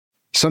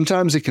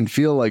Sometimes it can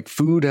feel like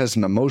food has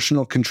an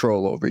emotional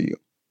control over you.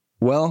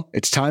 Well,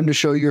 it's time to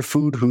show your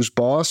food who's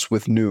boss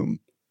with Noom.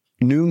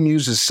 Noom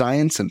uses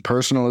science and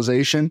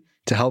personalization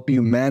to help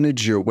you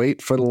manage your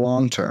weight for the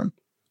long term.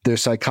 Their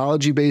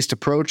psychology-based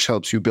approach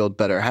helps you build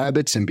better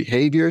habits and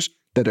behaviors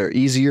that are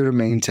easier to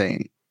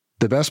maintain.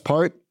 The best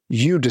part?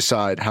 You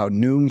decide how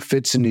Noom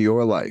fits into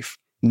your life,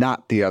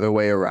 not the other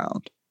way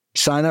around.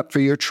 Sign up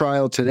for your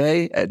trial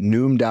today at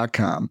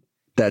Noom.com.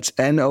 That's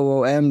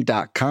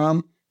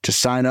Noom.com to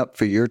sign up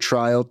for your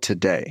trial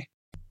today.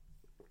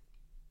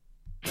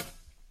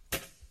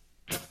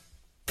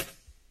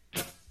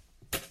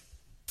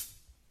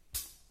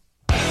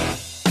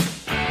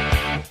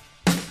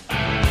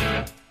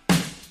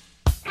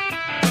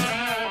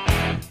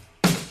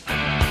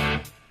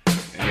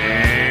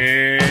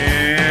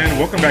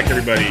 Welcome back,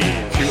 everybody,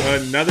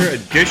 to another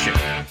edition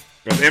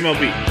of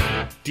MLB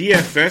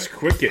DFS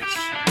Quick Hits,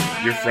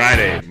 your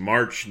Friday,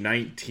 March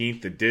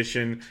 19th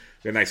edition.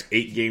 We got a nice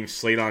 8-game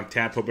slate on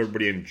tap. Hope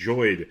everybody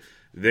enjoyed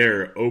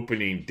their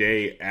opening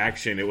day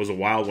action. It was a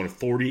wild one,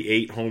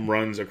 48 home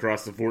runs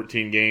across the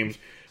 14 games.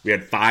 We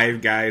had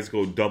 5 guys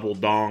go double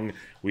dong.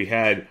 We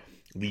had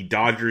the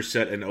Dodgers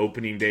set an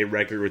opening day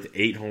record with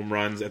 8 home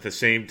runs. At the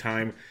same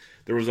time,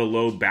 there was a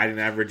low batting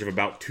average of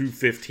about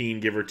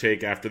 215, give or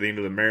take, after the end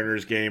of the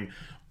Mariners game.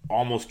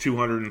 Almost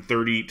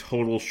 230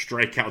 total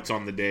strikeouts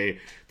on the day.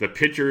 The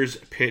pitchers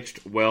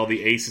pitched well.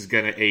 The ace is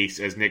going to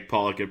ace, as Nick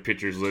Pollock at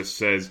Pitchers List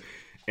says.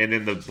 And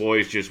then the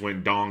boys just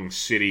went Dong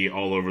City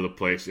all over the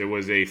place. It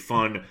was a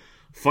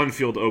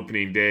fun-filled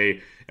opening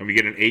day. And we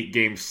get an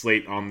 8-game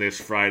slate on this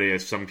Friday,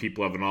 as some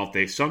people have an off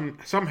day.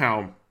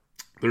 Somehow,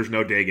 there's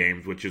no day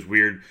games, which is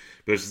weird.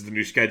 But this is the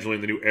new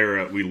scheduling, the new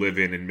era we live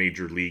in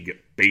Major League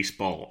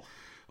Baseball.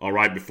 All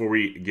right, before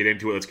we get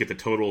into it, let's get the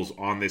totals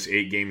on this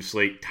 8-game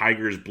slate.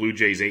 Tigers, Blue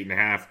Jays,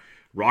 8.5.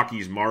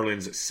 Rockies,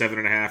 Marlins,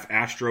 7.5.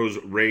 Astros,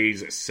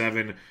 Rays,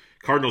 7.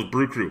 Cardinals,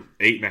 Brew Crew,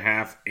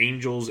 8.5.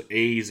 Angels,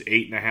 A's,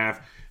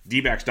 8.5.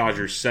 D-backs,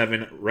 Dodgers,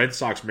 7. Red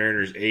Sox,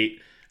 Mariners,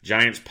 8.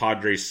 Giants,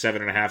 Padres,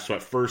 7.5. So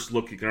at first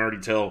look, you can already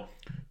tell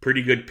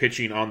pretty good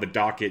pitching on the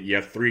docket. You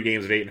have 3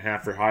 games at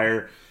 8.5 or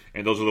higher,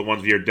 and those are the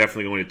ones we are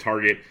definitely going to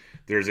target.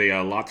 There's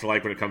a lot to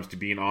like when it comes to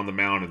being on the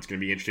mound. It's going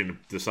to be interesting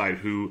to decide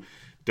who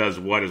does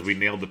what, as we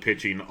nailed the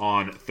pitching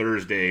on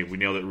Thursday. We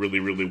nailed it really,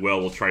 really well.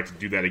 We'll try to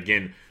do that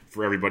again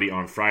for everybody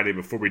on Friday.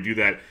 Before we do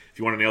that, if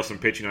you want to nail some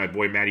pitching, my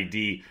boy Matty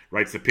D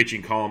writes the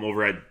pitching column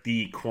over at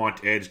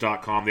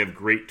thequantedge.com. They have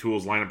great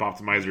tools, lineup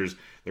optimizers.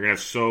 They're going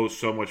to have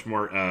so much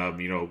more,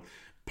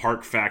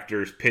 park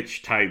factors,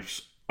 pitch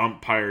types,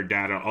 umpire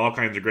data, all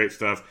kinds of great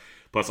stuff.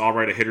 Plus, I'll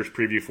write a hitters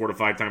preview 4 to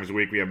 5 times a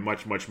week. We have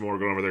much more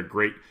going over there.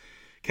 Great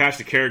cast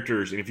of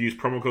characters. And if you use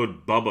promo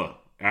code BUBBA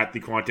at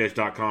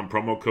thequantedge.com,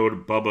 promo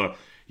code BUBBA,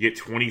 you get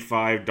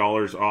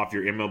 $25 off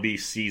your MLB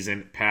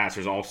season pass.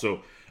 There's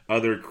also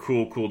other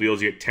cool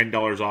deals. You get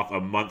 $10 off a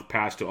month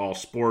pass to all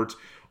sports,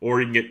 or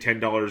you can get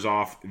 $10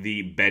 off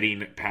the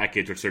betting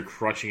package, which they're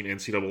crushing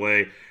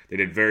NCAA. They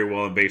did very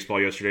well in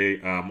baseball yesterday.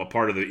 A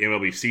part of the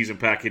MLB season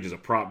package is a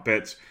prop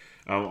bets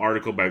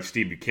article by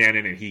Steve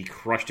Buchanan, and he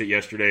crushed it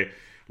yesterday.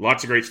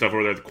 Lots of great stuff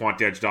over there at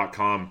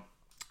thequantedge.com.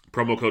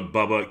 Promo code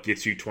BUBBA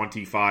gets you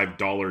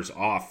 $25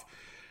 off.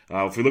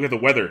 If we look at the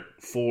weather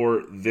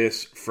for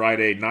this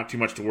Friday, not too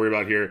much to worry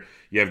about here.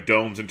 You have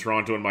domes in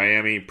Toronto and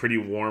Miami. Pretty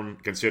warm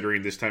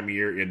considering this time of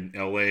year in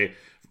LA.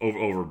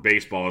 Over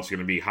baseball, it's going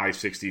to be high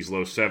 60s,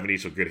 low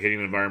 70s, so good hitting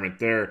environment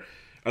there.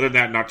 Other than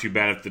that, not too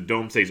bad. If the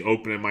dome stays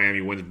open in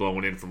Miami, wind's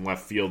blowing in from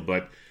left field,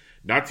 but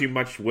not too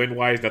much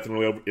wind-wise. Nothing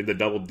really in the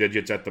double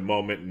digits at the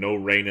moment. No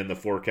rain in the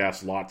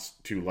forecast. Lots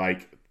to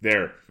like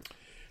there.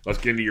 Let's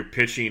get into your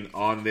pitching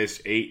on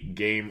this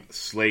 8-game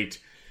slate.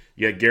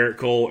 You got Garrett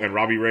Cole and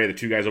Robbie Ray, the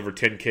 2 guys over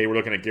 10K. We're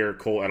looking at Garrett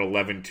Cole at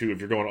 11-2. If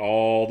you're going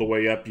all the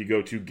way up, you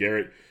go to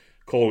Garrett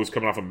Cole, who's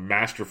coming off a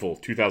masterful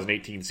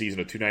 2018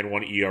 season, a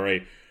 2.91 ERA,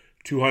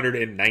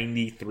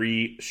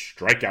 293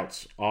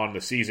 strikeouts on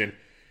the season.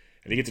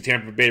 And he gets a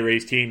Tampa Bay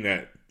Rays team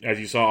that, as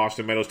you saw,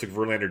 Austin Meadows took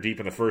Verlander deep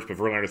in the first, but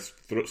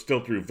Verlander still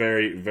threw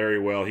very, very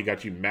well. He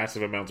got you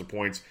massive amounts of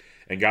points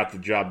and got the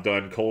job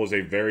done. Cole is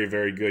a very,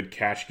 very good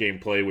cash game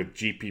play with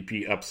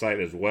GPP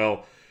upside as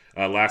well.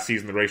 Last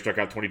season, the Rays struck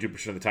out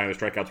 22% of the time. The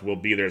strikeouts will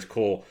be there, as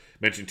Cole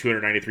mentioned,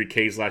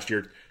 293 Ks last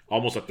year,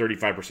 almost a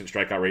 35%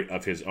 strikeout rate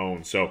of his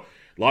own. So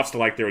lots to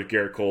like there with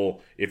Garrett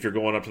Cole. If you're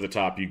going up to the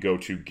top, you go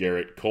to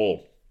Garrett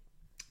Cole.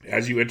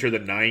 As you enter the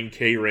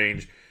 9K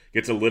range,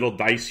 gets a little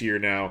dicier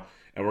now,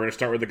 and we're going to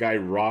start with the guy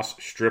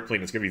Ross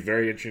Stripling. It's going to be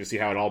very interesting to see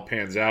how it all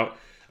pans out.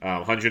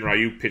 Hyun-Jin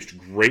Ryu pitched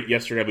great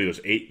yesterday. I believe it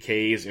was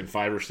 8 Ks in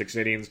 5 or 6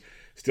 innings.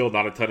 Still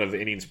not a ton of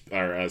innings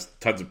or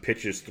tons of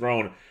pitches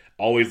thrown.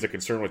 Always the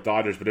concern with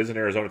Dodgers, but it is an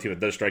Arizona team that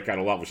does strike out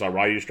a lot. We saw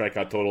Ryu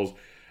strikeout totals.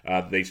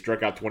 They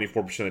struck out 24%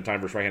 of the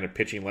time versus right-handed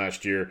pitching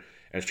last year,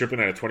 and Stripling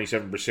had a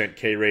 27%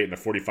 K rate and a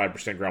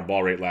 45% ground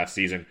ball rate last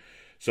season.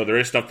 So there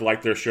is stuff to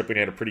like there. Stripling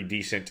had a pretty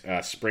decent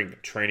spring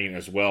training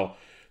as well.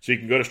 So you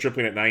can go to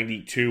Stripling at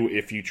 92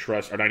 if you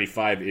trust, or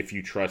 95 if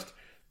you trust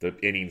the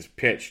innings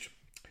pitched.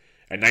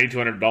 At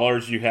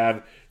 $9,200, you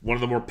have one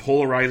of the more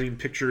polarizing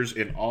pitchers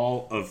in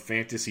all of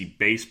fantasy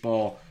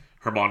baseball,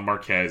 German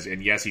Marquez.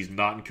 And yes, he's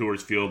not in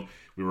Coors Field.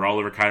 We were all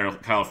over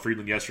Kyle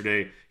Freeland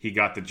yesterday. He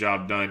got the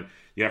job done.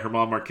 Yeah,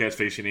 German Marquez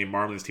facing a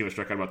Marlins team that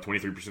struck out about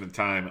 23% of the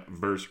time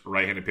versus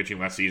right-handed pitching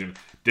last season.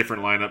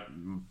 Different lineup,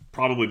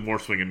 probably more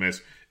swing and miss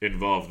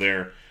involved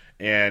there.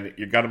 And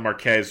you got a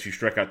Marquez who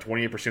struck out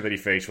 28% that he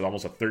faced with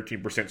almost a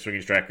 13%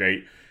 swinging strike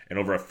rate and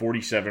over a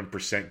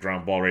 47%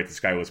 ground ball rate.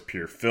 This guy was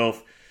pure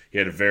filth. He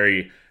had a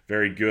very,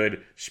 very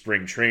good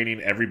spring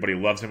training. Everybody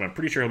loves him. I'm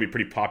pretty sure he'll be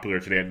pretty popular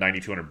today at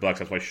 $9,200.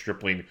 That's why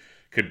Stripling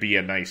could be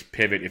a nice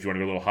pivot if you want to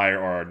go a little higher,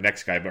 or our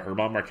next guy. But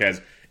German Marquez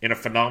in a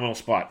phenomenal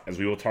spot, as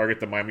we will target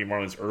the Miami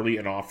Marlins early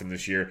and often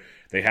this year.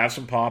 They have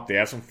some pop. They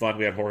have some fun.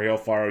 We had Jorge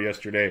Alfaro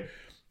yesterday.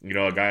 You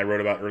know, a guy I wrote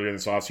about earlier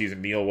this offseason,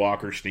 Neil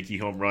Walker, sneaky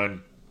home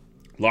run.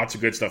 Lots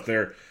of good stuff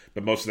there,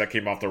 but most of that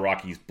came off the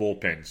Rockies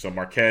bullpen. So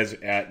Marquez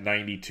at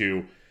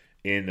 92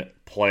 in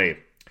play.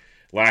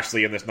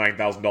 Lastly, in this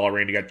 $9,000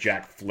 range, you got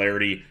Jack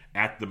Flaherty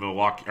at the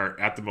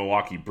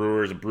Milwaukee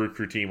Brewers, a Brew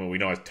Crew team that we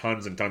know has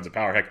tons and tons of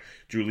power. Heck,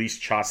 Jhoulys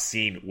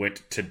Chacin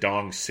went to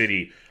Dong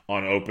City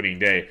on opening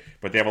day,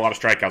 but they have a lot of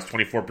strikeouts,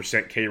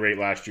 24% K rate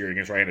last year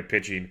against right-handed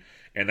pitching,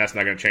 and that's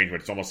not going to change,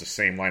 but it's almost the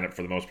same lineup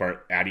for the most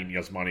part, adding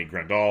Yasmani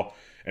Grandal.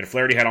 And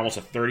Flaherty had almost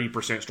a 30%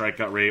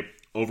 strikeout rate,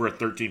 over a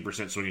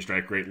 13% swinging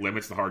strike rate,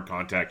 limits the hard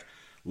contact.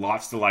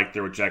 Lots to like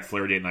there with Jack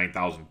Flaherty at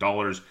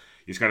 $9,000. You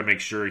just got to make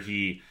sure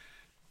he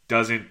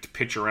doesn't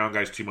pitch around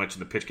guys too much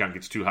and the pitch count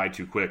gets too high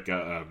too quick.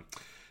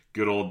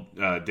 Good old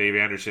Dave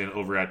Anderson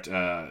over at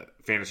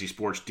Fantasy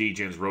Sports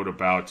Degens wrote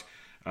about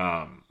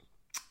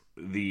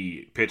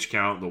the pitch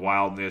count, the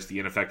wildness, the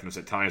ineffectiveness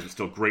at times, but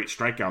still great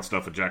strikeout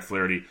stuff with Jack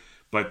Flaherty.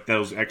 But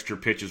those extra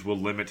pitches will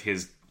limit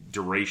his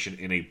duration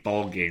in a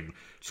ball game.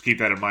 So keep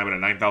that in mind. But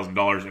at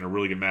 $9,000 in a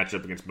really good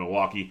matchup against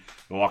Milwaukee.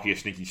 Milwaukee a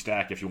sneaky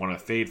stack if you want to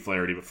fade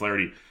Flaherty. But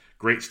Flaherty,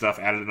 great stuff.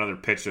 Added another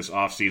pitch this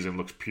offseason.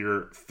 Looks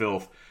pure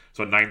filth.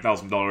 So at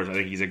 $9,000, I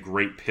think he's a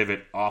great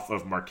pivot off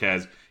of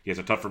Marquez. He has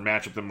a tougher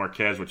matchup than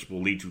Marquez, which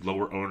will lead to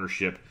lower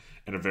ownership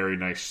and a very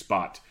nice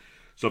spot.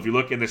 So if you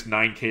look in this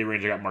 9K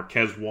range, I got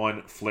Marquez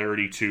 1,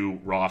 Flaherty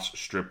 2, Ross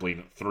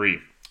Stripling 3.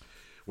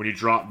 When you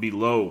drop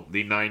below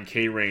the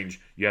 9K range,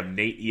 you have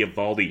Nate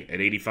Eovaldi at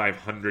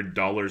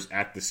 $8,500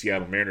 at the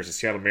Seattle Mariners. The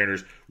Seattle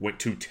Mariners went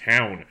to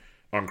town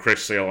on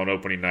Chris Sale on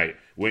opening night.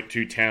 Went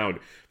to town.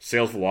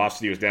 Sale's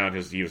velocity was down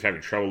because he was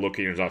having trouble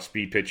locating his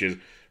off-speed pitches,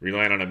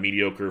 relying on a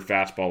mediocre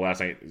fastball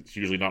last night. It's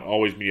usually not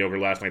always mediocre.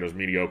 Last night it was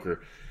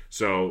mediocre.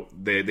 So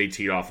they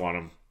teed off on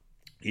him.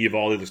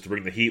 Eovaldi looks to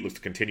bring the heat, looks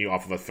to continue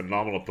off of a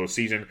phenomenal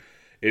postseason.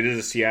 It is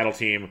a Seattle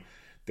team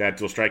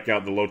that will strike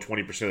out the low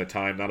 20% of the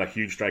time. Not a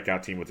huge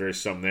strikeout team, but there is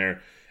some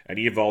there. And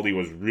Eovaldi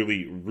was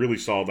really, really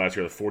solid last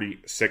year with a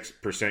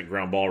 46%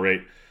 ground ball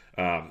rate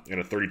and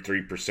a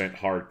 33%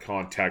 hard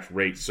contact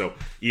rate. So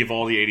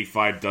Eovaldi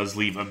 85 does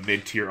leave a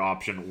mid-tier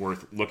option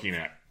worth looking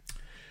at.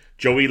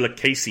 Joey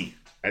Lucchesi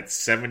at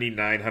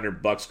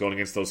 $7,900 going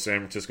against those San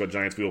Francisco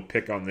Giants. We will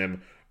pick on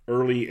them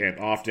early and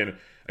often.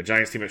 A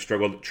Giants team that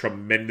struggled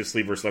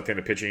tremendously versus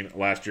left-handed pitching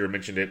last year. I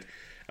mentioned it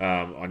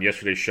on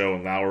yesterday's show,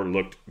 and Lauer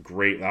looked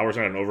great. Lauer's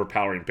not an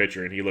overpowering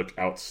pitcher, and he looked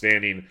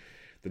outstanding.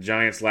 The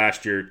Giants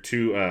last year,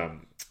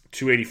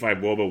 285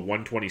 WOBA,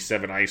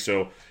 127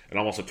 ISO, and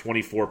almost a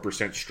 24%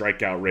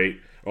 strikeout rate,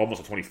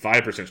 almost a 25%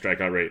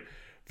 strikeout rate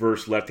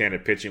versus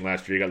left-handed pitching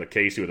last year. You got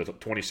Lucchesi with a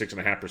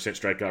 26.5%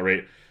 strikeout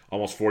rate,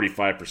 almost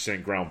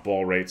 45% ground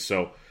ball rate.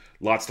 So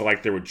lots to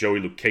like there with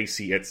Joey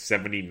Lucchesi at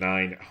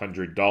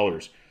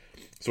 $7,900.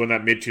 So in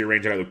that mid-tier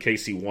range, I got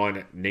Lucchesi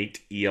 1, Nate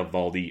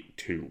Eovaldi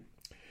 2.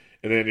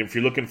 And then if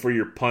you're looking for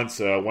your punts,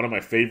 two of my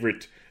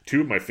favorite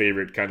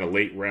kind of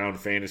late-round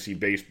fantasy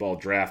baseball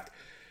draft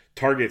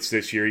targets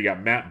this year, you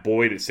got Matt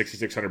Boyd at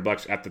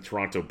 $6,600 at the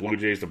Toronto Blue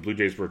Jays. The Blue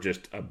Jays were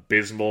just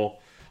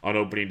abysmal on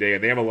opening day,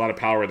 and they have a lot of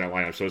power in that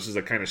lineup. So this is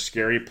a kind of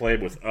scary play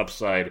with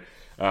upside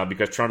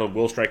because Toronto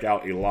will strike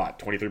out a lot.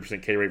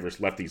 23% K rate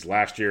versus lefties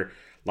last year.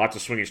 Lots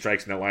of swinging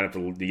strikes in that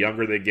lineup. The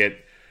younger they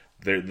get,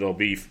 they'll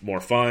be more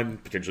fun,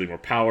 potentially more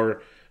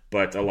power,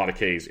 but a lot of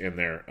Ks in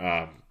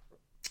there.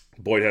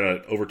 Boyd had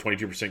an over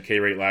 22% K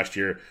rate last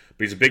year,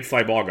 but he's a big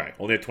fly ball guy.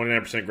 Only a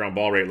 29% ground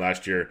ball rate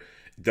last year.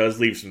 Does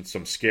leave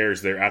some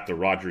scares there at the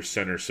Rogers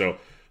Center. So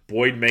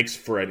Boyd makes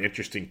for an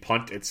interesting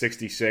punt at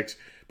 66,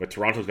 but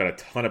Toronto's got a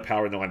ton of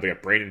power in the line. They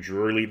got Brandon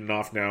Drury leading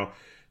off now.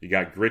 You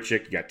got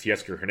Grichuk, you got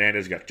Teoscar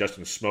Hernandez, you got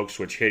Justin Smoke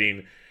switch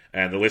hitting,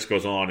 and the list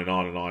goes on and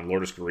on and on.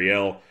 Lourdes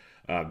Gurriel,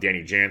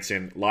 Danny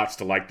Jansen, lots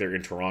to like there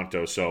in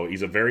Toronto. So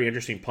he's a very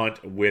interesting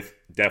punt with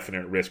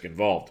definite risk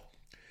involved.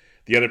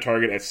 The other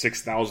target at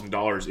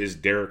 $6,000 is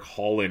Derek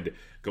Holland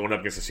going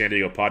up against the San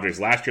Diego Padres.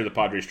 Last year, the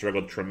Padres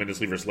struggled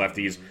tremendously versus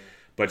lefties,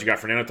 but you got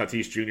Fernando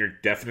Tatis Jr.,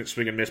 definite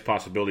swing and miss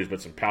possibilities,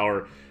 but some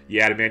power.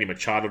 You add Manny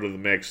Machado to the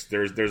mix.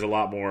 There's a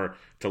lot more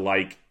to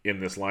like in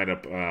this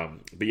lineup.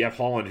 But you have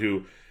Holland,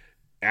 who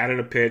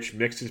added a pitch,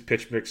 mixed his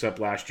pitch mix up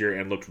last year,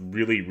 and looked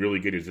really, really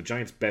good. He was the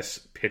Giants'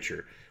 best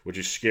pitcher, which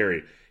is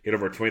scary. Hit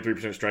over a 23%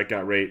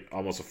 strikeout rate,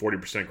 almost a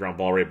 40% ground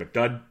ball rate,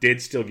 but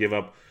did still give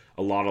up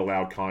a lot of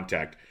loud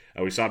contact.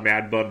 We saw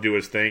Mad Bum do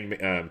his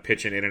thing,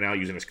 pitching in and out,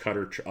 using his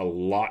cutter a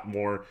lot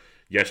more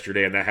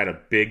yesterday, and that had a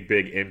big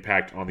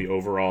impact on the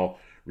overall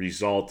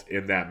result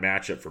in that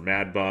matchup for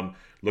Mad Bum.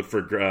 Look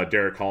for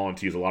Derek Holland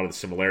to use a lot of the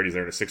similarities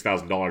there. At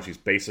 $6,000, he's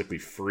basically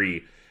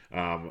free.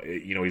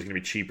 He's going to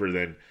be cheaper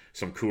than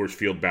some Coors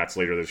Field bats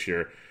later this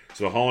year.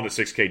 So Holland at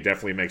 $6K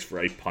definitely makes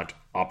for a punt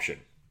option.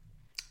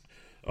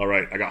 All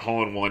right, I got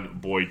Holland 1,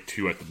 Boyd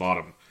 2 at the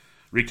bottom.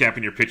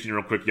 Recapping your pitching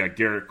real quick, you got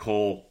Garrett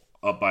Cole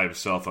up by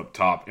himself up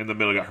top. In the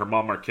middle, you got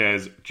German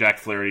Marquez, Jack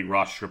Flaherty,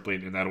 Ross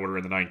Stripling in that order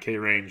in the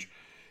 9K range.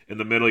 In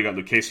the middle, you got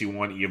Lucchesi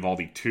 1,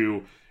 Eovaldi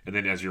 2. And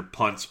then as your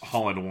punts,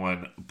 Holland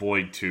 1,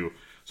 Boyd 2.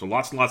 So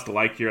lots and lots to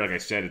like here. Like I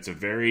said, it's a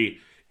very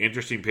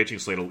interesting pitching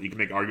slate. You can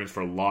make arguments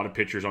for a lot of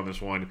pitchers on this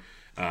one.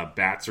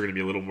 Bats are going to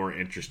be a little more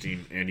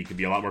interesting, and you can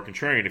be a lot more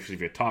contrarian if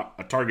you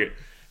target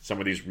some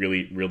of these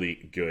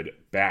really good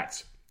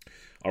bats.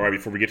 All right,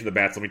 before we get to the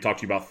bats, let me talk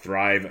to you about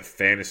Thrive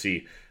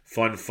Fantasy.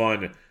 Fun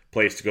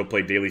place to go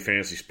play daily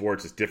fantasy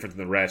sports. It's different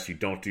than the rest. You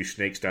don't do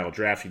snake-style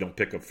drafts. You don't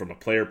pick up from a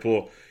player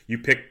pool. You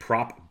pick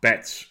prop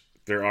bets.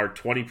 There are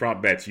 20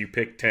 prop bets. You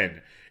pick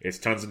 10. It's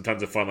tons and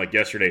tons of fun. Like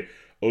yesterday,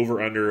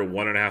 over under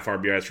 1.5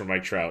 RBIs for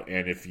Mike Trout.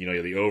 And if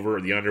the over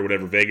or the under,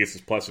 whatever Vegas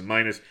is plus and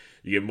minus,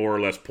 you get more or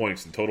less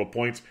points. And total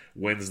points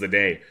wins the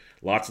day.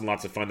 Lots and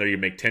lots of fun there. You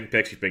make 10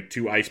 picks. You make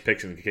 2 ice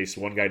picks in case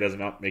one guy does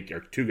not make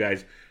your 2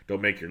 guys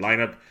don't make your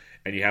lineup.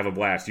 And you have a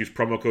blast. Use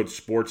promo code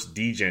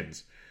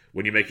SPORTSDGENS.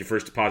 When you make your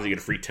first deposit, you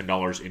get a free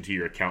 $10 into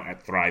your account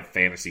at Thrive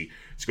Fantasy.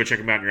 So go check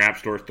them out in your app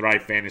store.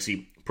 Thrive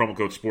Fantasy, promo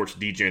code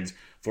SPORTSDGENS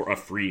for a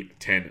free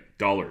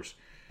 $10.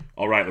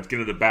 All right, let's get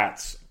into the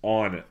bats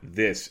on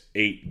this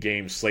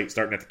 8-game slate,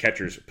 starting at the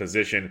catcher's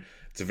position.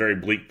 It's a very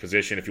bleak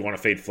position. If you want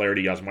to fade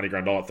Flaherty, Yasmani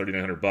Grandal at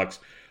 $3,900.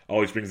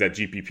 Always brings that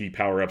GPP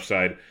power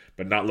upside,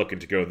 but not looking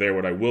to go there.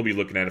 What I will be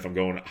looking at if I'm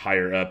going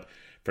higher up,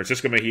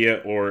 Francisco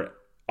Mejia or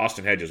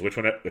Austin Hedges,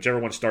 whichever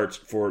one starts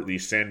for the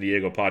San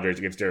Diego Padres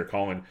against Derek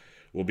Holland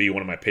will be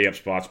one of my pay-up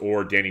spots,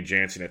 or Danny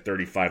Jansen at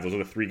 35. Those are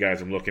the 3 guys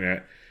I'm looking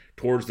at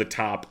towards the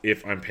top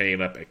if I'm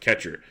paying up at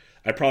catcher.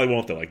 I probably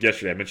won't, though. Like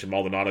yesterday, I mentioned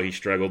Maldonado. He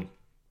struggled.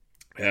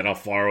 I had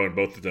Alfaro in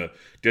both the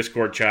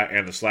Discord chat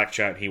and the Slack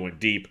chat, and he went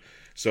deep.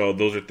 So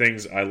those are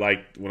things I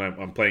like when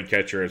I'm playing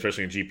catcher,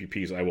 especially in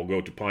GPPs. I will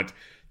go to punt.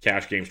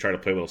 Cash games, try to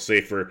play a little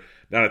safer.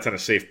 Not a ton of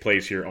safe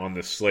plays here on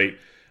this slate.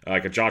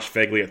 Like a Josh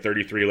Fegley at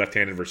 33,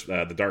 left-handed versus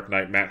the Dark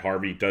Knight. Matt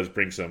Harvey does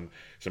bring some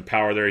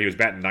power there. He was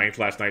batting 9th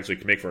last night, so he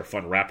can make for a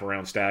fun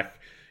wraparound stack.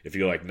 If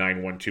you go like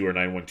 9-1-2 or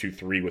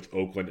 9-1-2-3 with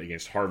Oakland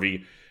against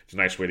Harvey, it's a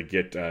nice way to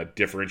get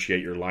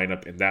differentiate your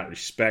lineup in that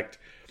respect.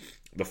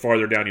 The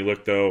farther down you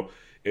look, though,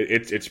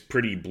 it's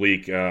pretty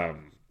bleak.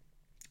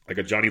 Like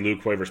a Johnny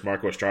Lucroy versus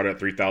Marco Estrada at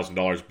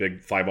 $3,000.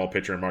 Big fly-ball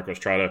pitcher in Marco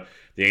Estrada.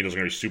 The Angels are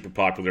going to be super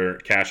popular.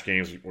 Cash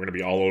games, we're going to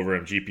be all over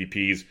him.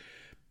 GPPs,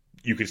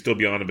 you can still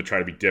be on him, but try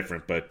to be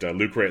different. But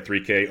Lucroy at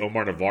 $3K.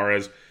 Omar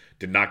Narvaez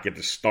did not get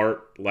to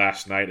start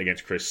last night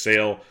against Chris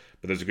Sale,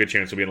 but there's a good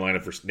chance he'll be in the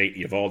lineup versus Nate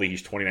Eovaldi.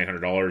 He's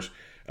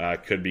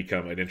 $2,900. Could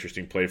become an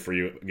interesting play for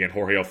you. Again,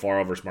 Jorge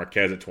Alfaro versus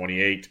Marquez at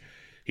 $28.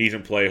 He's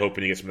in play,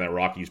 hoping he gets some of that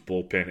Rockies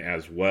bullpen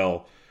as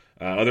well.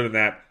 Other than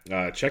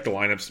that, check the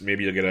lineups.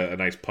 Maybe you'll get a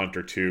nice punt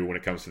or 2 when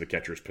it comes to the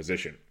catcher's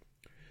position.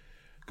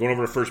 Going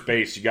over to first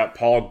base, you got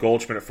Paul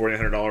Goldschmidt at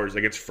 $4,900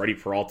 against Freddie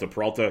Peralta.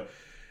 Peralta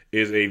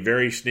is a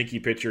very sneaky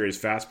pitcher. His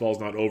fastball is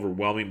not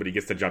overwhelming, but he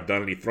gets the job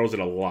done, and he throws it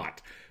a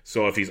lot.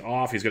 So if he's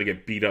off, he's going to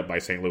get beat up by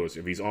St. Louis.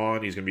 If he's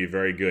on, he's going to be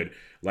very good.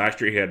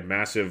 Last year, he had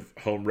massive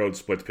home road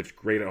splits, pitched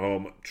great at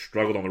home,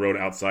 struggled on the road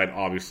outside,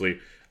 obviously,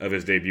 of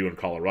his debut in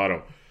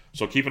Colorado.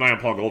 So keep an eye on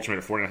Paul Goldschmidt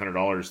at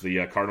 $4,900.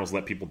 The Cardinals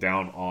let people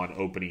down on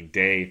opening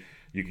day.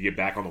 You can get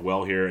back on the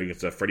well here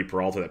against Freddie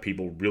Peralta that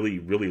people really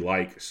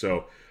like.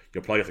 So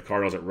you'll probably get the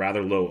Cardinals at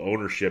rather low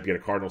ownership. You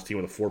get a Cardinals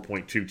team with a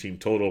 4.2 team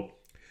total.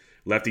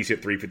 Lefties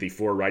hit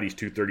 354, righties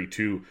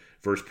 232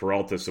 versus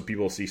Peralta. So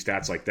people will see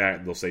stats like that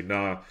and they'll say,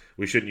 nah,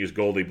 we shouldn't use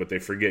Goldie, but they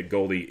forget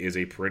Goldie is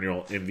a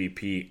perennial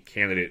MVP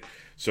candidate.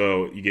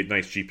 So you get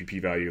nice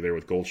GPP value there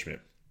with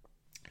Goldschmidt.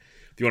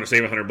 If you want to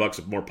save $100,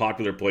 a more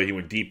popular play, he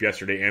went deep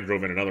yesterday and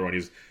drove in another one.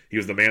 He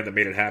was the man that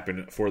made it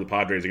happen for the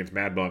Padres against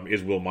Mad Bum,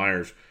 is Will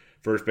Myers.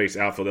 First base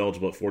outfield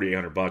eligible at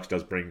 $4,800.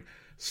 Does bring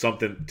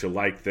something to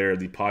like there.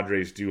 The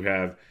Padres do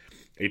have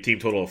a team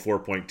total of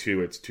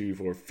 4.2. It's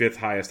 5th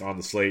highest on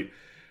the slate.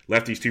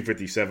 Lefties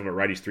 257, but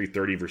righties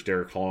 330 versus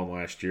Derek Holland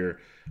last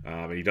year.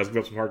 And he does give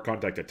up some hard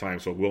contact at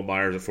times. So Will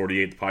Myers at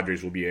 48. The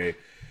Padres will be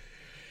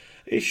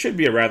it should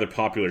be a rather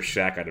popular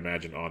stack, I'd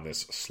imagine, on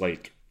this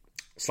slate.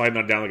 Sliding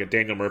on down, like a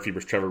Daniel Murphy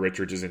versus Trevor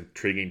Richards is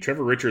intriguing.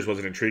 Trevor Richards was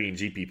an intriguing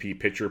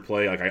GPP pitcher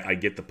play. Like I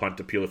get the punt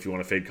appeal if you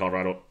want to fade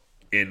Colorado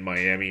in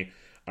Miami.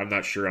 I'm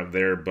not sure I'm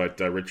there, but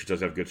Richards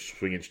does have good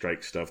swing and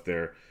strike stuff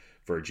there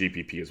for a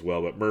GPP as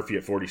well. But Murphy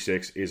at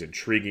 46 is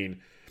intriguing.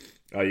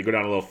 You go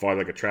down a little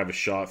farther, like a Travis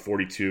Shaw at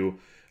 42.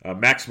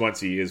 Max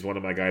Muncy is one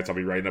of my guys I'll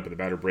be writing up in the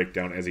batter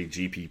breakdown as a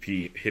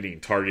GPP hitting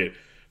target.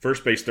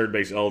 First base, third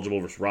base eligible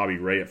versus Robbie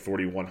Ray at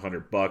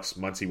 $4,100.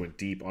 Muncy went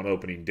deep on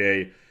opening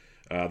day.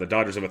 The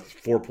Dodgers have a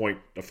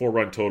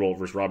 4-run total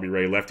versus Robbie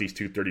Ray. Lefties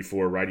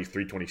 234, righties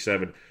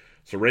 327.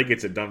 So Ray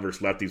gets it done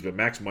versus lefties, but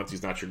Max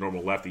Muncy's not your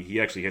normal lefty. He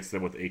actually hits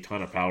them with a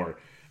ton of power.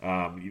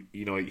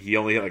 He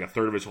only hit like a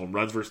third of his home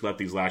runs versus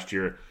lefties last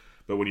year,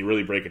 but when you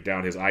really break it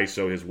down, his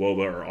ISO, his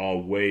WOBA are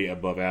all way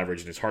above average,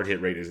 and his hard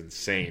hit rate is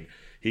insane.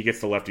 He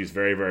gets the lefties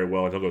very, very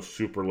well, and he'll go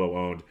super low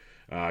owned.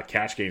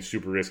 Cash gain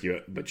super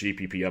risky, but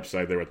GPP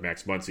upside there with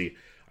Max Muncy.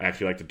 I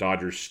actually like the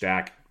Dodgers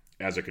stack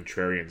as a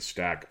contrarian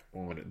stack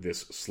on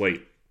this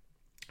slate.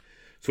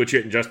 Switch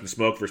hitting Justin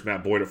Smoke versus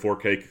Matt Boyd at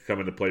 4K could come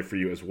into play for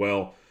you as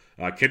well.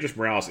 Kendrys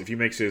Morales, if he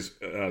makes his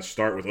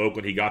start with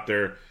Oakland, he got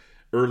there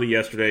early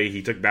yesterday.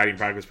 He took batting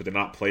practice but did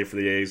not play for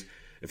the A's.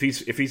 If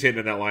he's hitting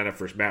in that lineup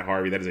versus Matt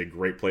Harvey, that is a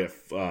great play at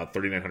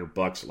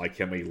 $3,900. Like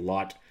him a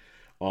lot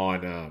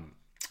on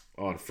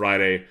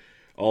Friday.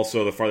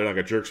 Also, the farther down,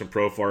 got Jerkson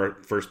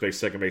Profar, first base,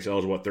 second base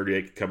eligible at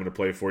 38 could come into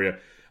play for you.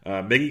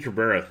 Miggy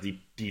Cabrera, the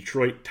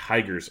Detroit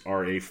Tigers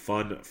are a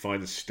fun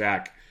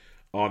stack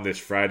on this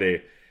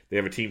Friday. They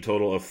have a team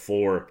total of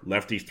 4,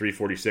 lefties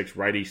 346,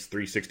 righties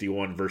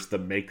 361 versus the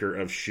maker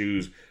of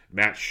shoes.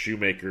 Matt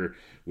Shoemaker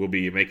will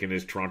be making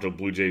his Toronto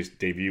Blue Jays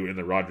debut in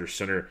the Rogers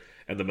Center.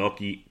 And the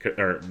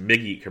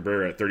Miggy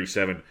Cabrera at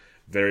 37,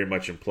 very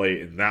much in play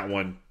in that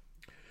one.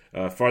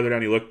 Farther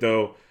down you look,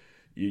 though,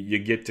 you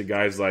get to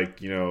guys like,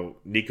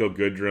 Nico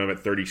Goodrum at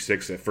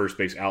 36 at first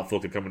base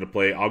outfield could come into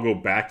play. I'll go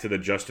back to the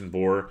Justin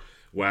Bour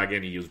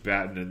wagon. He was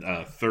batting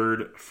in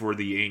third for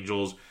the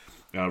Angels.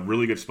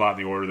 Really good spot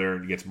in the order there.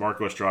 He gets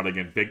Marco Estrada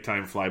again,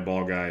 big-time fly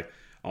ball guy.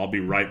 I'll be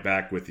right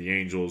back with the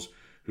Angels,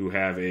 who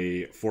have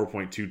a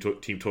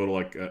 4.2 team total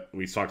like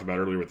we talked about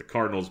earlier with the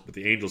Cardinals. But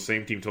the Angels,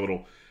 same team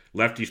total.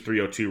 Lefties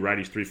 302,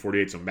 righties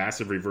 348. So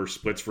massive reverse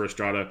splits for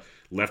Estrada.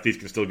 Lefties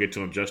can still get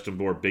to him. Justin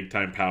Bour,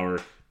 big-time power,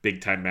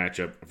 big-time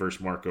matchup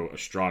versus Marco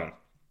Estrada.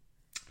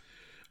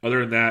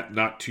 Other than that,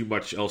 not too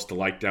much else to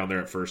like down there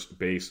at first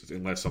base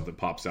unless something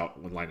pops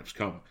out when lineups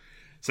come.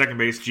 Second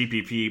base,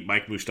 GPP,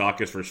 Mike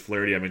Moustakas versus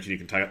Flaherty. I mentioned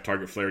you can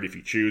target Flaherty if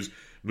you choose.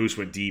 Moose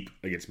went deep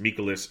against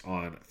Mikolas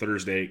on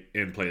Thursday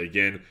and play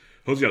again.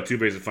 Jose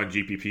Altuve is a fun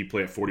GPP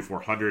play at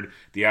 4,400.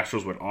 The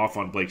Astros went off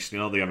on Blake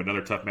Snell. They have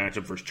another tough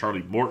matchup versus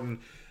Charlie Morton.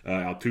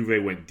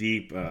 Altuve went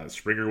deep.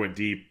 Springer went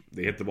deep.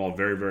 They hit the ball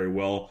very, very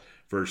well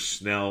versus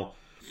Snell.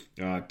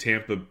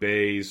 Tampa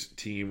Bay's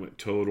team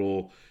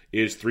total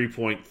is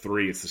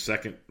 3.3. It's the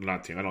second,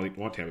 not team. I don't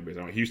want Tampa Bay.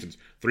 I want Houston's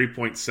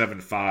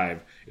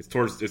 3.75. It's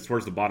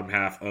towards the bottom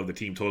half of the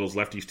team totals.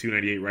 Lefties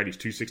 298, righties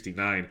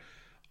 269,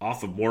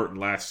 off of Morton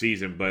last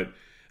season, but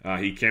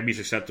he can be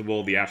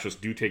susceptible. The Astros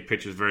do take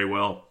pitches very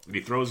well, and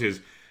he throws his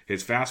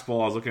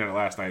fastball. I was looking at it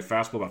last night.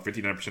 Fastball about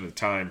 59% of the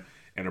time,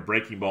 and a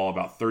breaking ball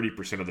about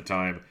 30% of the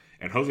time.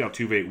 And Jose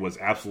Altuve was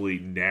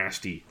absolutely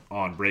nasty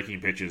on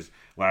breaking pitches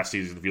last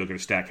season if you look at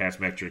his StatCast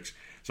metrics.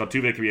 So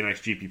Altuve could be a nice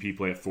GPP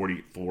play at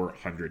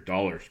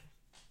 $4,400.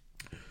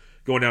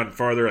 Going down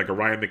farther, like a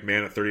Ryan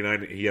McMahon at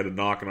 39, he had a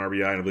knock on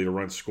RBI and I believe a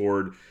run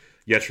scored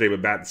yesterday,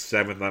 but batting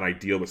seventh, not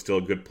ideal, but still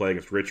a good play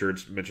against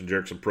Richards. Mentioned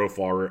Jerkson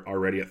Profar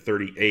already at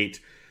 38.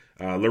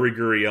 Larry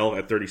Gurriel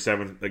at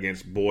 37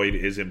 against Boyd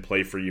is in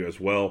play for you as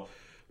well.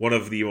 One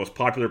of the most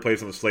popular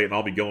plays on the slate, and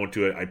I'll be going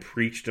to it. I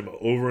preached him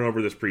over and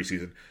over this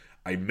preseason.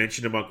 I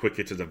mentioned him on Quick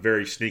Hits as a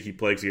very sneaky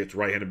play because he gets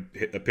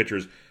right-handed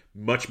pitchers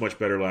much, much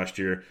better last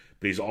year.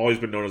 But he's always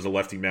been known as a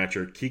lefty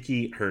matcher.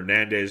 Kiki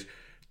Hernandez,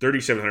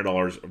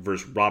 $3,700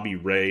 versus Robbie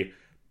Ray.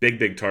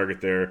 Big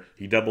target there.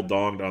 He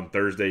double-donged on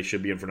Thursday.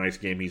 Should be in for a nice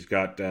game. He's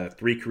got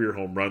 3 career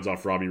home runs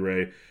off Robbie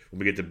Ray. When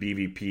we get to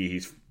BVP,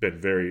 he's been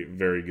very,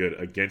 very good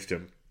against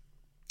him.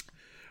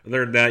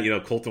 Other than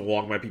that, Colton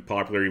Wong might be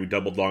popular. He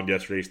double-donged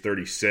yesterday. He's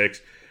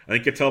 36. I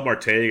think Ketel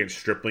Marte against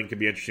Stripling could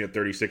be interesting at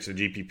 36 in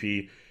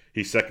GPP.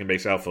 He's second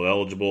base outfield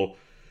eligible.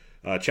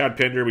 Chad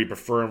Pinder, we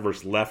prefer him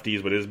versus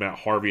lefties, but it is Matt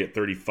Harvey at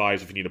 35.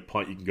 So if you need a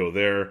punt, you can go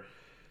there.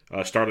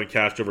 Starlin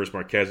Castro versus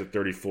Marquez at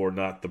 34.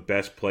 Not the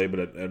best play,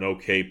 but an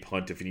okay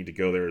punt if you need to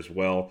go there as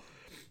well.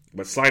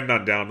 But sliding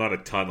on down, not a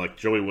ton. Like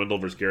Joey Wendell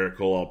versus Garrett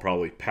Cole, I'll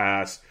probably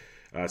pass.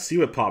 See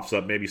what pops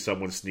up. Maybe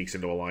someone sneaks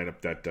into a lineup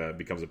that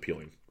becomes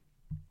appealing.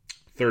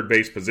 Third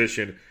base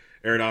position,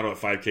 Arenado at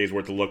 5K is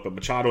worth a look, but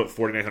Machado at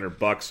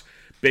 $4,900.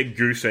 Big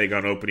goose egg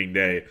on opening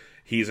day.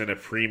 He's in a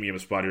premium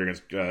spot here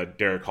against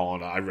Derek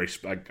Holland.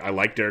 I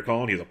like Derek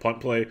Holland. He's a punt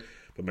play.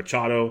 But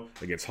Machado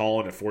against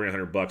Holland at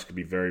 $4,900 could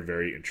be very,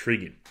 very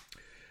intriguing.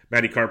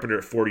 Matty Carpenter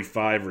at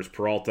 45 versus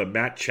Peralta.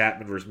 Matt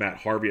Chapman versus Matt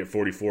Harvey at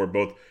 44.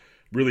 Both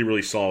really,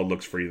 really solid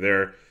looks for you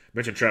there. I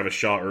mentioned Travis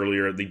Shaw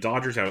earlier. The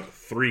Dodgers have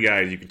 3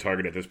 guys you can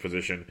target at this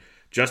position.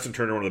 Justin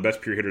Turner, one of the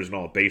best pure hitters in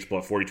all of baseball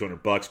at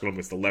 $4,200. Going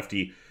against the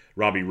lefty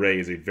Robbie Ray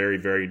is a very,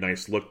 very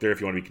nice look there.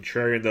 If you want to be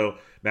contrarian, though,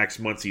 Max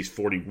Muncy's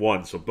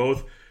 41. So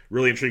both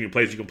really intriguing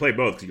plays. You can play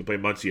both because you can play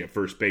Muncy at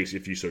first base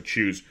if you so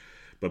choose.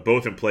 But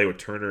both in play with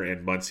Turner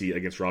and Muncy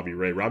against Robbie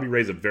Ray. Robbie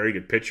Ray's a very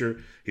good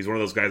pitcher. He's one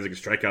of those guys that can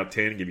strike out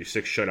 10 and give you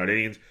 6 shutout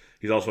innings.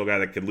 He's also a guy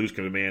that can lose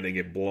command and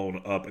get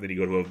blown up, and then you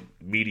go to a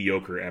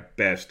mediocre at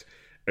best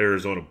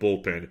Arizona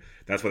bullpen.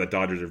 That's why the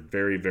Dodgers are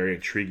very, very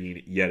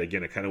intriguing yet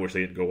again. I kind of wish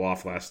they didn't go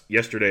off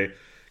yesterday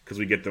because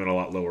we get them at a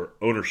lot lower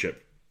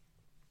ownership.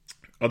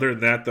 Other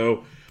than that,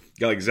 though,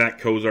 Got like Zach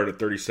Cozart at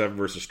 37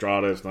 versus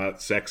Estrada. It's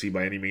not sexy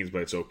by any means,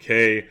 but it's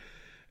okay.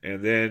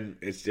 And then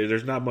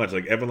there's not much.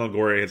 Like Evan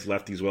Longoria hits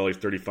lefties well. He's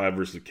 35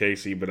 versus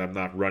Casey, but I'm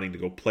not running to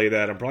go play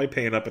that. I'm probably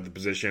paying up at the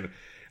position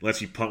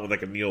unless you punt with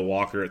like a Neil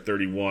Walker at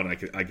 31.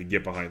 I could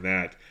get behind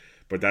that.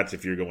 But that's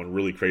if you're going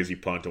really crazy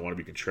punt and want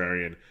to be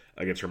contrarian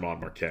against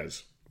German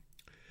Marquez.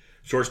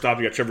 Shortstop,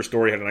 you got Trevor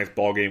Story. Had a nice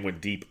ball game.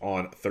 Went deep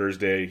on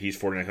Thursday. He's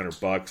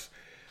 $4,900.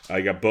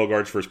 You got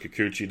Bogarts versus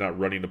Kikuchi. Not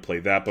running to play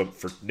that. But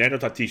for Nando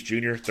Tatis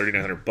Jr.,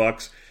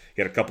 $3,900.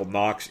 He had a couple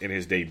knocks in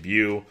his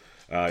debut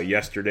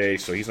yesterday,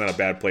 so he's not a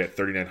bad play at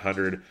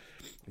 $3,900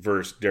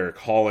 versus Derek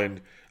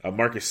Holland.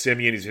 Marcus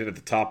Semien, he's in at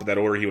the top of that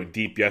order. He went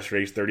deep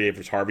yesterday. He's 38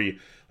 versus Harvey.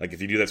 Like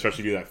if you do that,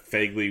 especially do that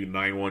Fagley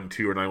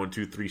 9-1-2 or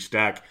 9-1-2-3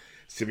 stack,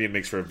 Semien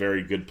makes for a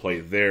very good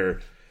play there.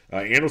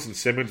 Anderson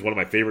Simmons, one of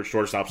my favorite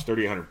shortstops,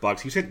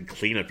 $3,800. He's hitting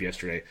cleanup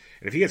yesterday,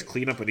 and if he gets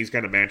cleanup in these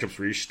kind of matchups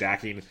where you're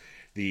stacking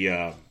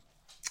the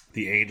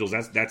Angels,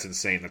 that's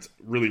insane. That's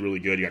really, really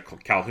good. You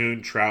got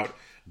Calhoun, Trout,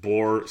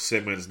 Bohr,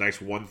 Simmons, nice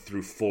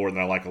 1-4 that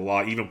I like a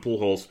lot. Even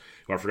Pujols,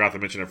 who I forgot to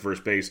mention at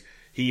first base,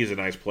 he is a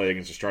nice play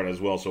against Estrada as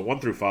well. So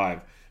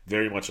 1-5,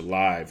 very much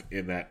alive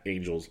in that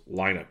Angels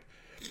lineup.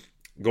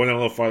 Going down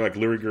a little farther, like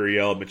Lurie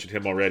Gurriel, mentioned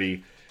him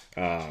already.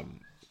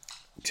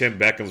 Tim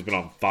Beckham's been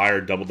on fire,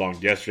 double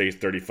donged yesterday. He's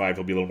 35.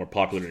 He'll be a little more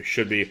popular than he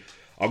should be.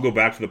 I'll go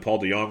back to the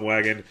Paul DeJong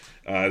wagon.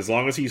 As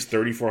long as he's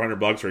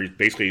 $3,400,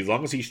 or as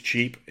long as he's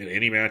cheap in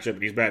any matchup,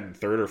 and he's batting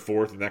third or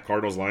fourth in that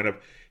Cardinals lineup,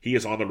 he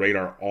is on the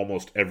radar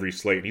almost every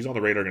slate. And he's on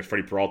the radar against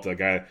Freddie Peralta, a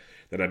guy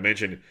that I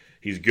mentioned.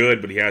 He's good,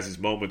 but he has his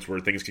moments where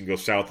things can go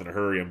south in a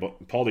hurry, and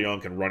Paul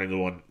DeJong can run into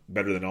one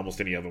better than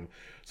almost any of them.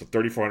 So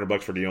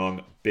 $3,400 for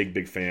DeJong.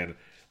 Big fan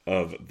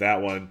of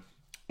that one.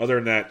 Other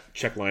than that,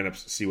 check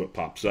lineups, see what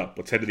pops up.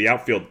 Let's head to the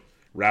outfield.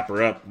 Wrap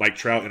her up. Mike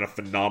Trout in a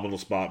phenomenal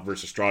spot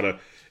versus Estrada.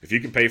 If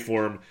you can pay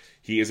for him,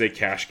 he is a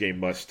cash game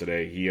must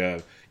today. He,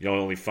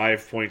 only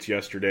 5 points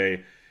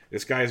yesterday.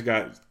 This guy's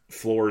got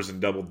floors in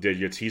double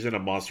digits. He's in a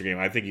monster game.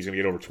 I think he's going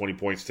to get over 20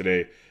 points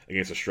today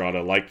against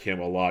Estrada. Like him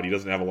a lot. He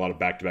doesn't have a lot of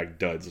back-to-back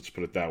duds. Let's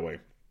put it that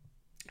way.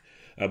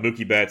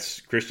 Mookie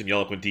Betts, Christian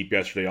Yelich went deep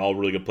yesterday. All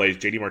really good plays.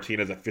 JD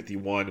Martinez at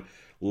 51.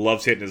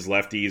 Loves hitting his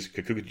lefties.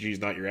 Kikuchi's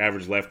not your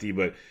average lefty,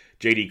 but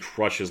JD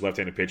crushes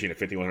left-handed pitching at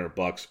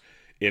 $5,100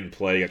 in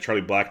play. You got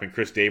Charlie Blackmon.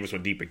 Chris Davis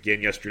went deep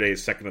again yesterday,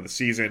 his second of the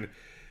season.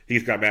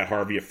 He's got Matt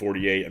Harvey at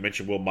 48. I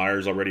mentioned Will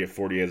Myers already at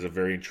 48 as a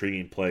very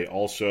intriguing play.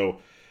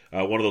 Also,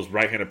 one of those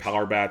right-handed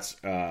power bats.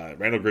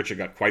 Randall Grichuk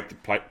got quite the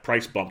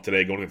price bump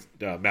today going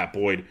against Matt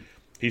Boyd.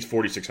 He's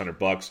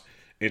 $4,600.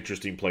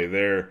 Interesting play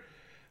there.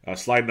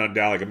 Sliding on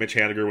down, like a Mitch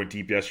Haniger went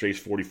deep yesterday.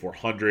 He's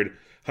 $4,400.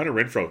 Hunter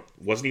Renfroe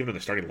wasn't even in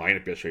the starting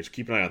lineup yesterday, so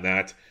keep an eye on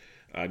that.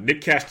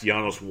 Nick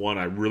Castellanos won.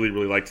 I really,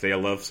 really like today. I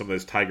love some of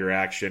this Tiger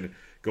action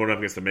going up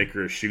against the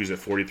maker of shoes at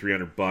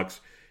 $4,300.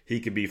 He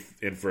could be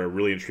in for a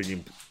really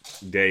intriguing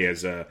day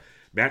as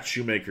Matt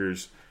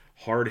Shoemaker's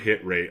hard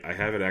hit rate.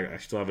 I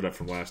still have it up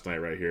from last night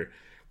right here.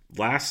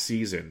 Last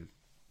season,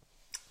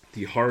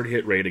 the hard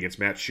hit rate against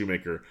Matt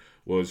Shoemaker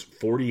was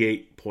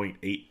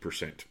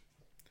 48.8%.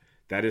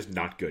 That is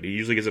not good. He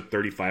usually gets up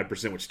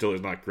 35%, which still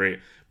is not great,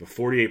 but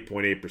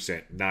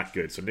 48.8%, not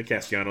good. So Nick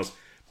Castellanos,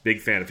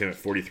 big fan of him at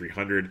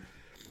 $4,300.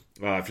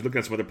 If you're looking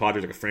at some other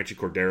Padres like a Franchi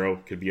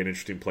Cordero, could be an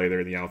interesting play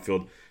there in the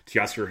outfield.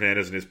 Teoscar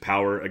Hernandez and his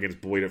power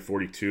against Boyd at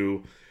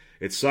 42.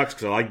 It sucks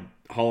because I like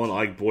Holland, I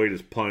like Boyd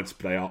as punts,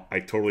 but I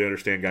totally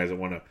understand guys that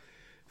want to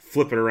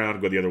flip it around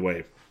and go the other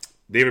way.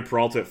 David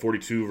Peralta at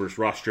 42 versus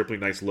Ross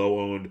Stripling. Nice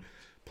low-owned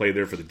play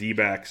there for the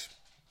D-backs.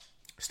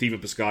 Stephen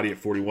Piscotty at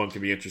 41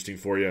 can be interesting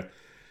for you.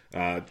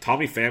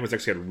 Tommy Pham has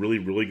actually had really,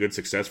 really good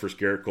success versus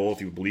Garrett Cole.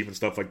 If you believe in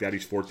stuff like that,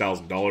 he's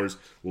 $4,000.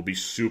 Will be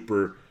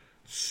super,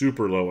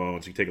 super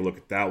low-owned, so you take a look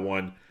at that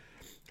one.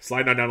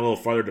 Sliding on down a little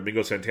farther,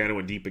 Domingo Santana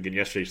went deep again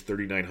yesterday. He's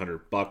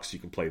 $3,900. You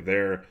can play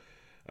there.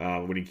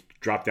 When you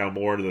drop down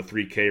more into the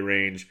 3K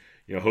range,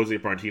 Jose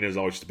Martinez is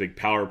always just a big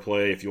power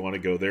play. If you want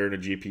to go there in a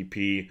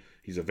GPP,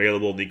 he's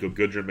available. Nico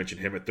Goodrum,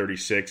 mentioned him at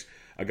 36.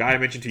 A guy I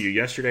mentioned to you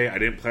yesterday, I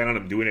didn't plan on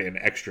him doing it in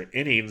extra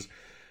innings,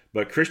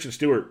 but Christian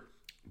Stewart,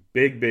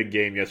 big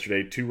game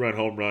yesterday. 2-run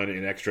home run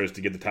in extras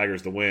to give the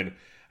Tigers the win.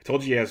 I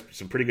told you he has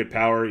some pretty good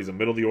power. He's a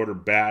middle-of-the-order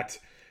bat.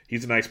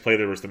 He's a nice play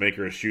there versus the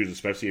maker of shoes,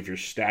 especially if you're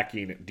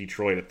stacking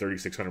Detroit at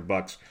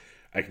 $3,600.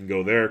 I can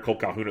go there. Cole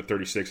Calhoun at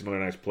 36, another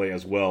nice play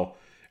as well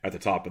at the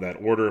top of that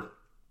order.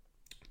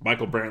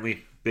 Michael Brantley,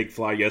 big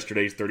fly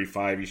yesterday. He's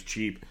 35. He's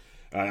cheap.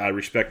 I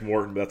respect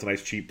Morton, but that's a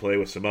nice cheap play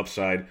with some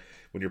upside.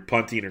 When you're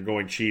punting or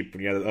going cheap,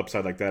 when you have the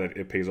upside like that,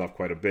 it pays off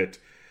quite a bit.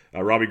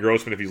 Robbie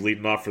Grossman, if he's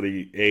leading off for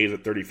the A's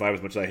at 35,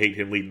 as much as I hate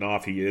him leading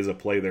off, he is a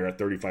play there at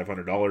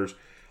 $3,500.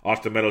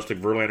 Austin Meadows took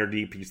Verlander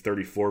deep. He's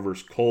 34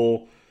 versus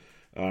Cole.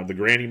 The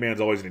Granny Man's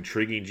always an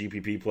intriguing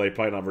GPP play.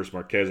 Probably not versus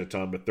Marquez a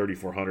ton, but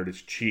 $3,400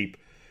 is cheap.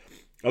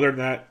 Other than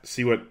that,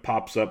 see what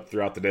pops up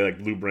throughout the day,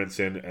 like Lou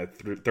Brinson at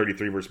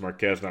 33 versus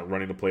Marquez, not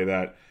running to play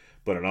that,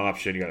 but an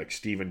option. You got like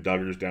Steven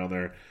Duggars down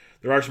there.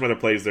 There are some other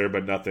plays there,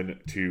 but nothing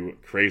too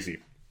crazy.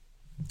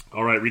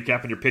 All right,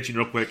 recapping your pitching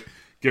real quick.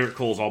 Garrett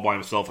Cole's all by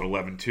himself at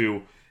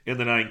 11-2. In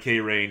the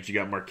 9K range, you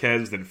got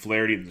Marquez, then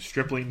Flaherty, and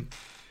Stripling.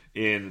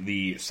 In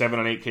the 7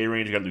 and 8K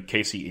range, you got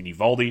Lucchesi and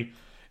Eovaldi.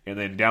 And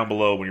then down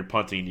below, when you're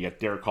punting, you got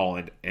Derek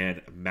Holland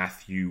and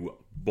Matthew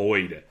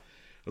Boyd.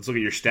 Let's look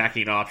at your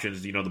stacking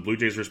options. The Blue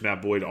Jays versus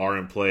Matt Boyd are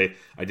in play.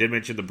 I did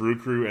mention the Brew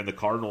Crew and the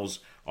Cardinals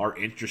are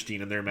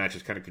interesting in their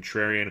matches, kind of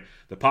contrarian.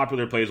 The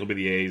popular plays will be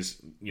the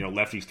A's.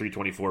 Lefties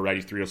 324,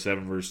 righties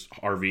 307 versus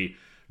Harvey.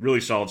 Really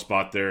solid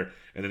spot there.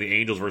 And then the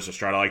Angels versus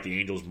Estrada. I like the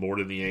Angels more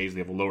than the A's. They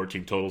have a lower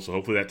team total, so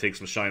hopefully that takes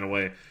some shine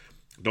away.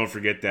 Don't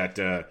forget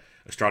that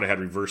Estrada had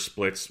reverse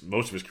splits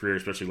most of his career,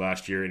 especially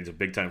last year, and he's a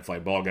big-time fly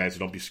ball guy, so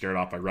don't be scared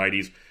off by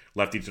righties.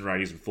 Lefties and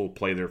righties in full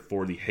play there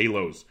for the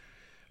Halos.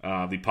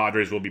 The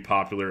Padres will be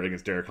popular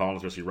against Derek Holland,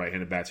 especially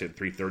right-handed bats hitting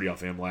 330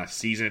 off him last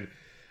season.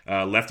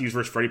 Lefties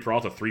versus Freddie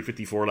Peralta,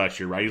 354 last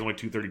year. Righties only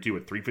 232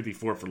 at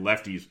 354 for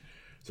lefties.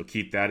 So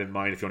keep that in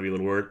mind if you want to be a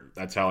little worried.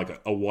 That's how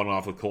a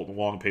one-off with Colton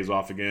Wong pays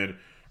off again.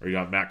 Or you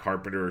got Matt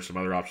Carpenter or some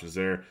other options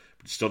there.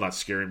 But still not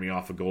scaring me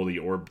off of Goldie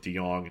or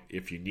DeYoung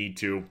if you need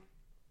to.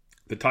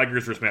 The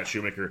Tigers versus Matt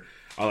Shoemaker,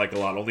 I like a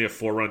lot. Only a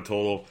 4-run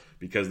total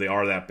because they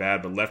are that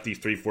bad. But lefties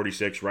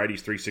 346, righties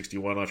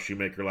 361 off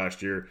Shoemaker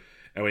last year.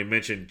 And we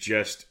mentioned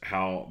just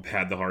how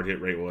bad the hard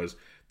hit rate was.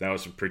 That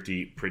was some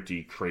pretty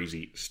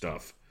crazy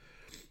stuff.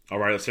 All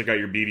right, let's check out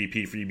your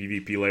BVP for you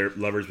BVP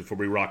lovers before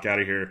we rock out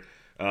of here.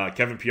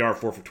 Kevin PR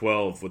 4 for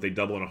 12 with a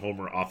double and a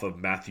homer off of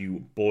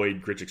Matthew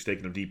Boyd. Gritchick's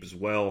taking him deep as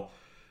well.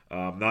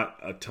 Not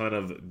a ton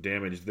of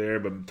damage there,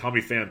 but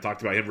Tommy Pham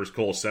talked about him versus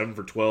Cole. 7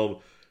 for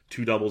 12,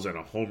 2 doubles and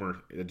a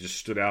homer. It just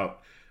stood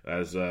out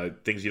as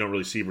things you don't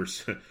really see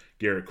versus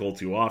Garrett Cole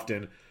too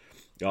often.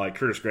 Like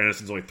Curtis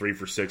Granderson's only 3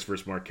 for 6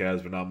 versus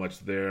Marquez, but not much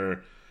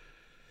there.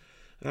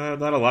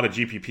 Not a lot of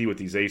GPP with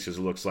these aces,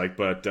 it looks like.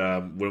 But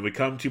when we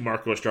come to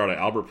Marco Estrada,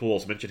 Albert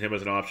Pujols, mentioned him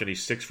as an option.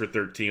 He's 6 for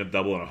 13, a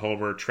double and a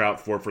homer.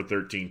 Trout, 4 for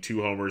 13,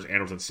 2 homers.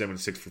 Anderson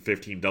Simmons, 6 for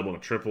 15, double and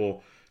a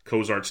triple.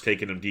 Cozart's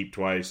taken him deep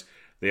twice.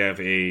 They have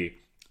a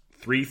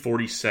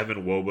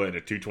 347 WOBA and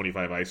a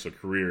 225 ISO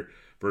career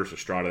versus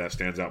Estrada. That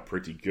stands out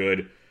pretty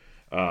good.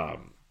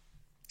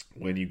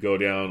 When you go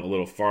down a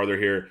little farther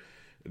here,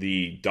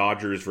 the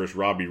Dodgers versus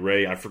Robbie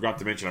Ray. I forgot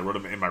to mention, I wrote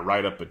him in my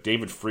write-up, but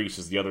David Freese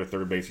is the other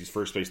third base. He's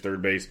first base,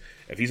 third base.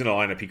 If he's in a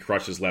lineup, he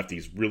crushes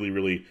lefties.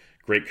 Really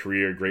great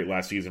career, great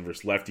last season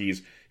versus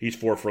lefties. He's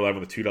 4 for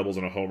 11 with 2 doubles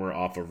and a homer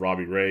off of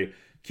Robbie Ray.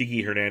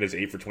 Kiki Hernandez,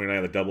 8 for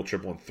 29 with a double,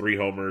 triple, and 3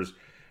 homers.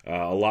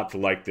 A lot to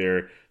like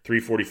there.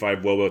 345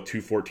 WOBA,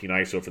 214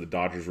 ISO for the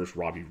Dodgers versus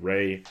Robbie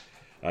Ray.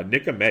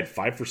 Nick Ahmed,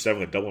 5 for 7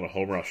 with a double and a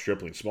homer off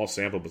Stripling. Small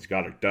sample, but he's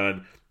got it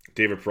done.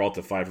 David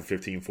Peralta, 5 for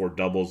 15, 4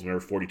 doubles.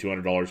 Remember,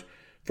 $4,200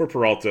 for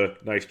Peralta.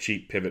 Nice,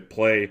 cheap pivot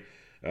play.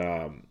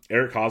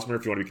 Eric Hosmer,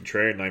 if you want to be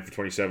contrarian, 9 for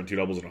 27, 2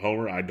 doubles and a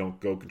homer. I don't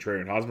go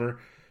contrarian Hosmer,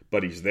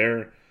 but he's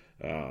there.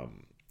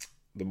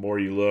 The more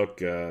you look,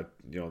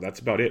 that's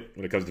about it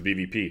when it comes to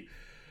BVP.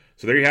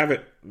 So there you have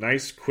it.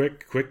 Nice,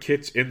 quick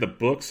hits in the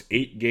books.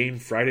 8-game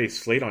Friday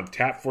slate on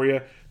tap for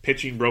you.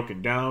 Pitching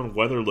broken down.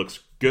 Weather looks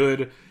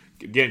good.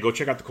 Again, go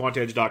check out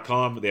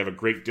thequantedge.com. They have a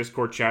great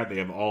Discord chat. They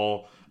have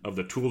all of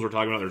the tools we're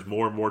talking about. There's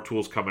more and more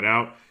tools coming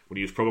out. When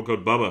you use promo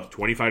code BUBBA,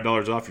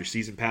 $25 off your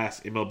season pass,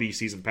 MLB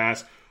season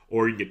pass,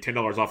 or you can get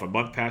 $10 off a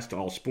month pass to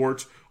all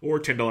sports, or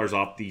 $10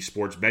 off the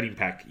sports betting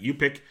pack you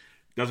pick.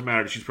 Doesn't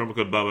matter. Just use promo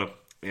code BUBBA,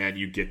 and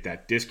you get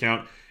that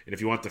discount. And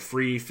if you want the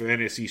free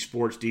fantasy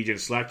sports DJ and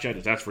Slack chat,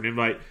 just ask for an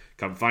invite.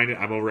 Come find it.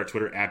 I'm over at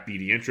Twitter at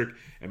BDintric.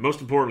 And most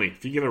importantly,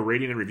 if you give a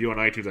rating and review on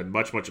iTunes, I'd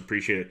much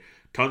appreciate it.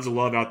 Tons of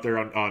love out there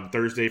on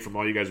Thursday from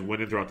all you guys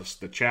winning throughout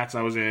the chats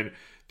I was in,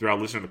 throughout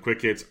listening to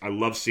Quick Hits. I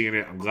love seeing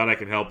it. I'm glad I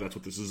can help. That's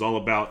what this is all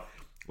about.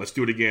 Let's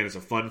do it again. It's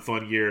a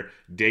fun year.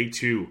 Day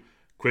 2,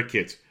 Quick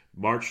Hits,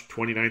 March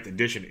 29th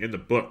edition in the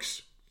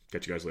books.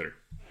 Catch you guys later.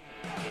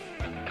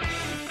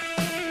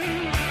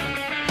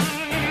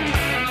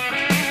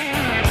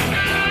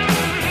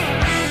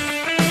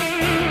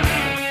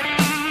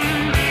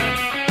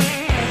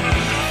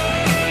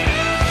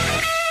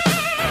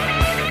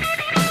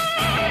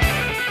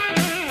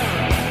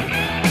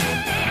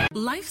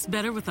 Life's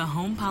better with a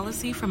home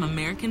policy from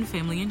American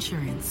Family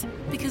Insurance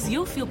because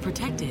you'll feel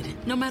protected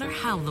no matter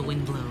how the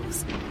wind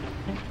blows.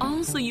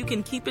 All so you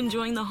can keep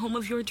enjoying the home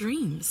of your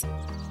dreams.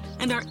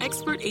 And our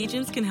expert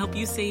agents can help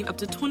you save up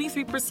to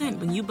 23%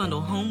 when you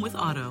bundle home with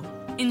auto.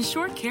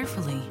 Insure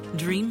carefully,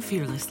 dream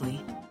fearlessly.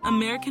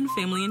 American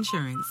Family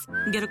Insurance.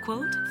 Get a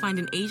quote? Find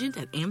an agent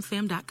at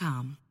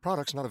amfam.com.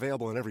 Products not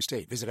available in every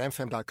state. Visit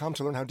amfam.com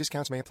to learn how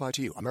discounts may apply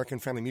to you. American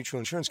Family Mutual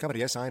Insurance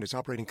Company, SI, and its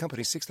operating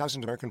company,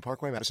 6000 American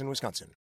Parkway, Madison, Wisconsin.